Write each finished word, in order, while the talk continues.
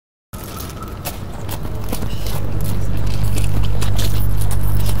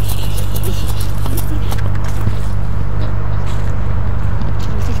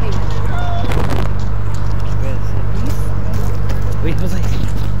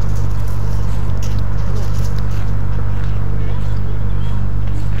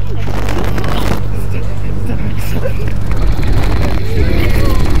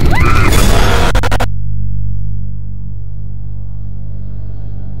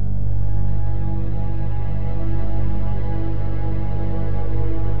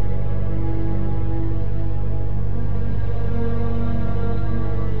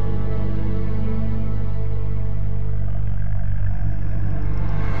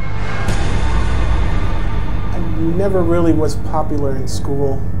never really was popular in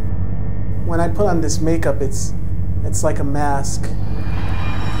school. When I put on this makeup, it's like a mask.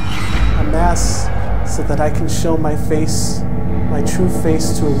 A mask so that I can show my face, my true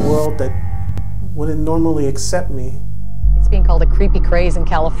face, to a world that wouldn't normally accept me. It's being called a creepy craze in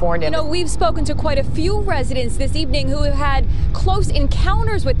California. You know, we've spoken to quite a few residents this evening who have had close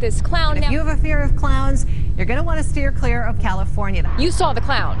encounters with this clown. And if you have a fear of clowns, you're going to want to steer clear of California. You saw the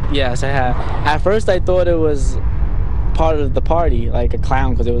clown? Yes, I have. At first I thought it was part of the party, like a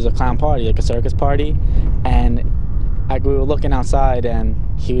clown, because it was a clown party, like a circus party. And we were looking outside and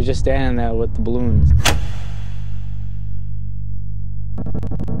he was just standing there with the balloons.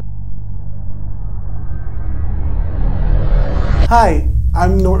 Hi,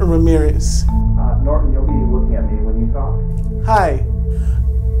 I'm Norton Ramirez. Norton, you'll be looking at me when you talk. Hi,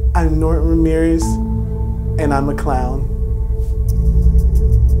 I'm Norton Ramirez, and I'm a clown.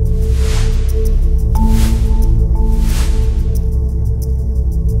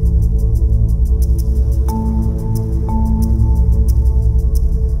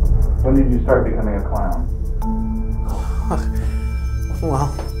 When did you start becoming a clown?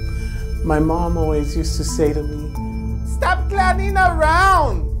 Well, my mom always used to say to me, "Stop clowning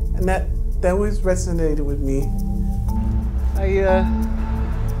around!" And that always resonated with me. I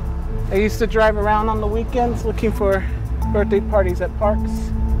used to drive around on the weekends looking for birthday parties at parks.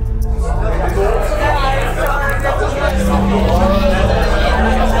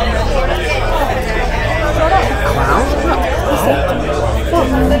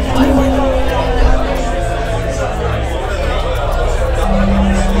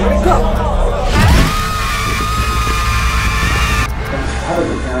 How did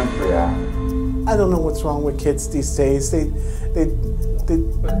the parents react? I don't know what's wrong with kids these days. How did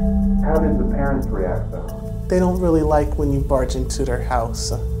the parents react though? They don't really like when you barge into their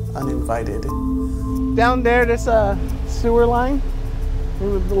house uninvited. Down there's a sewer line.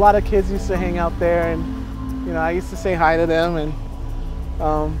 A lot of kids used to hang out there, and you know, I used to say hi to them, and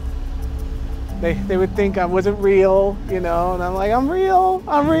they would think I wasn't real, you know, and I'm like, I'm real,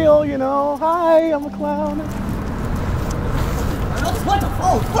 you know. Hi, I'm a clown. What the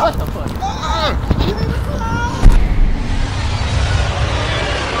fuck? What the fuck?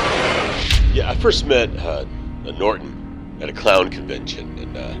 Yeah, I first met Norton at a clown convention,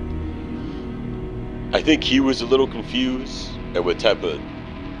 and I think he was a little confused at what type of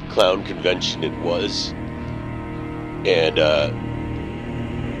clown convention it was. And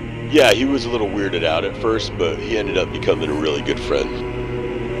yeah, he was a little weirded out at first, but he ended up becoming a really good friend. I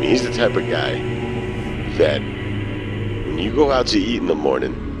mean, he's the type of guy that when you go out to eat in the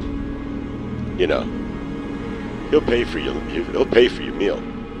morning, you know, he'll pay for your meal.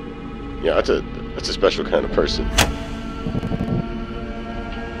 Yeah, that's a special kind of person.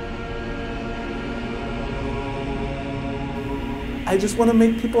 I just want to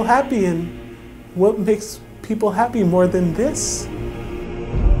make people happy, and what makes people happy more than this?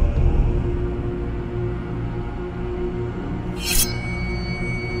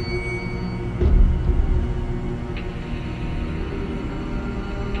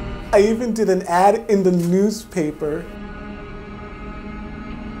 I even did an ad in the newspaper,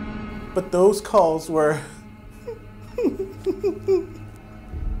 but those calls were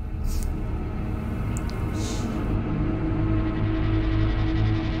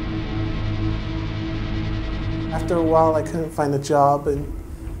After a while, I couldn't find a job, and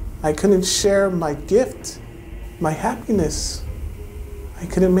I couldn't share my gift, my happiness. I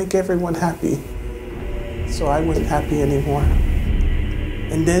couldn't make everyone happy, so I wasn't happy anymore.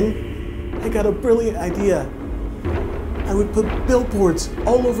 And then I got a brilliant idea. I would put billboards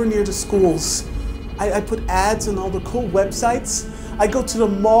all over near the schools. I put ads on all the cool websites. I go to the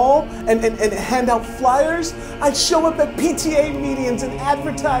mall and hand out flyers. I'd show up at PTA meetings and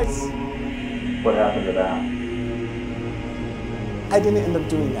advertise. What happened to that? I didn't end up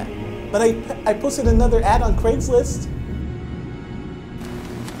doing that. But I posted another ad on Craigslist.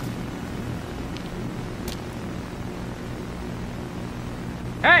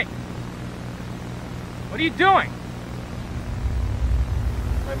 Hey! What are you doing?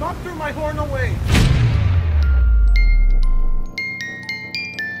 My mom threw my horn away.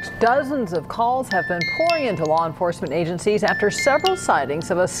 Dozens of calls have been pouring into law enforcement agencies after several sightings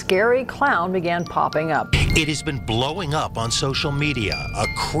of a scary clown began popping up. It has been blowing up on social media. A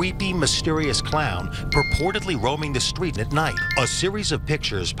creepy, mysterious clown purportedly roaming the street at night. A series of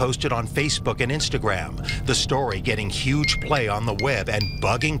pictures posted on Facebook and Instagram. The story getting huge play on the web and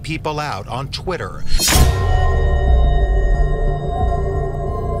bugging people out on Twitter.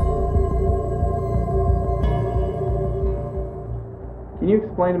 Can you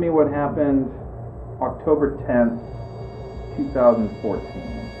explain to me what happened October 10th,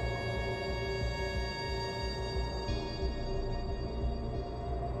 2014.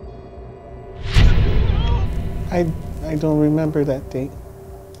 I don't remember that date.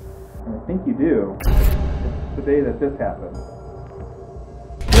 I think you do. It's the day that this happened.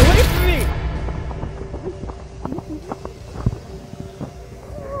 Get away from me!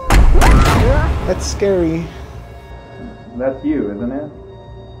 That's scary. That's you, isn't it?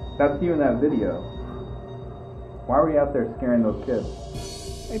 That's you in that video. Why were you out there scaring those kids?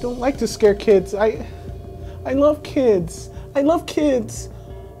 I don't like to scare kids. I love kids. I love kids.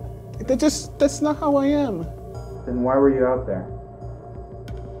 That's not how I am. Then why were you out there?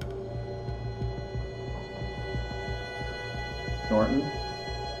 Norton?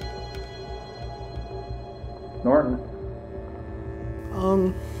 Norton?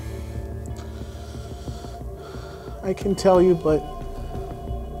 I can tell you, but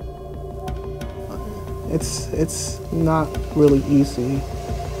it's not really easy.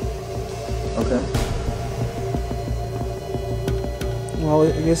 Okay. Well,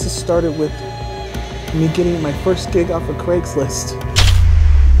 I guess it started with me getting my first gig off of Craigslist.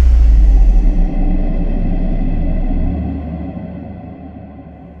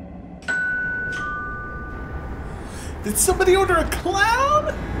 Did somebody order a clown?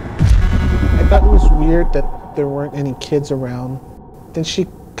 I thought it was weird that there weren't any kids around. Then she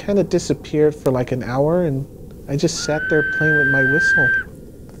kind of disappeared for like an hour and I just sat there playing with my whistle.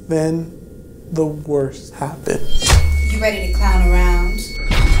 Then the worst happened. You ready to clown around?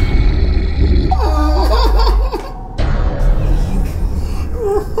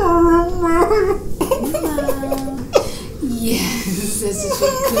 Yes, this is a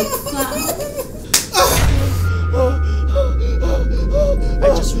good clown. I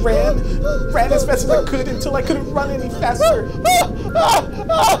just ran as fast as I could until I couldn't run any faster. I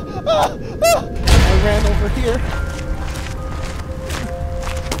ran over here.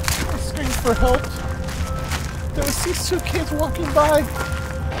 I screamed for help. There was these two kids walking by.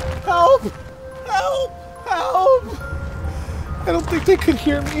 Help! Help! Help! I don't think they could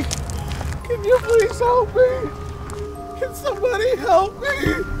hear me. Can you please help me? Can somebody help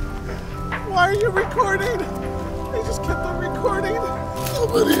me? Why are you recording? They just kept on recording.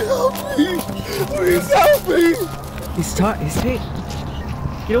 Somebody help me! Please help me! He's hey.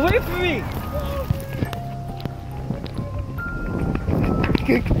 Get away from me!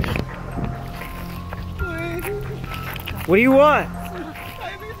 What do you want? I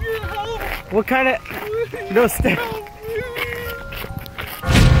need your help! What kind of... No, stay.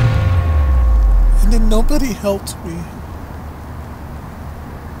 And then nobody helped me.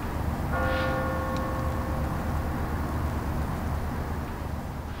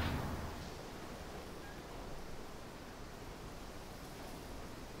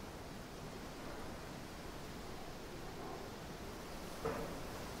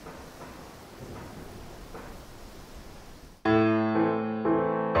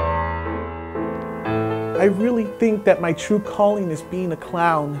 I really think that my true calling is being a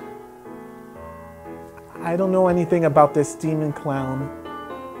clown. I don't know anything about this demon clown,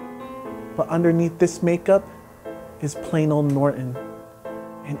 but underneath this makeup is plain old Norton.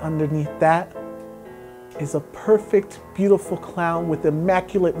 And underneath that is a perfect, beautiful clown with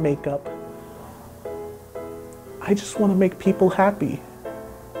immaculate makeup. I just want to make people happy.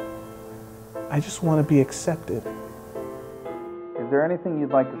 I just want to be accepted. Is there anything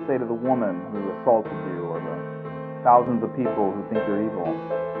you'd like to say to the woman who assaulted you or the thousands of people who think you're evil?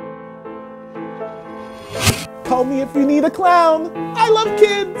 Call me if you need a clown. I love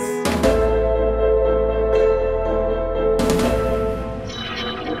kids.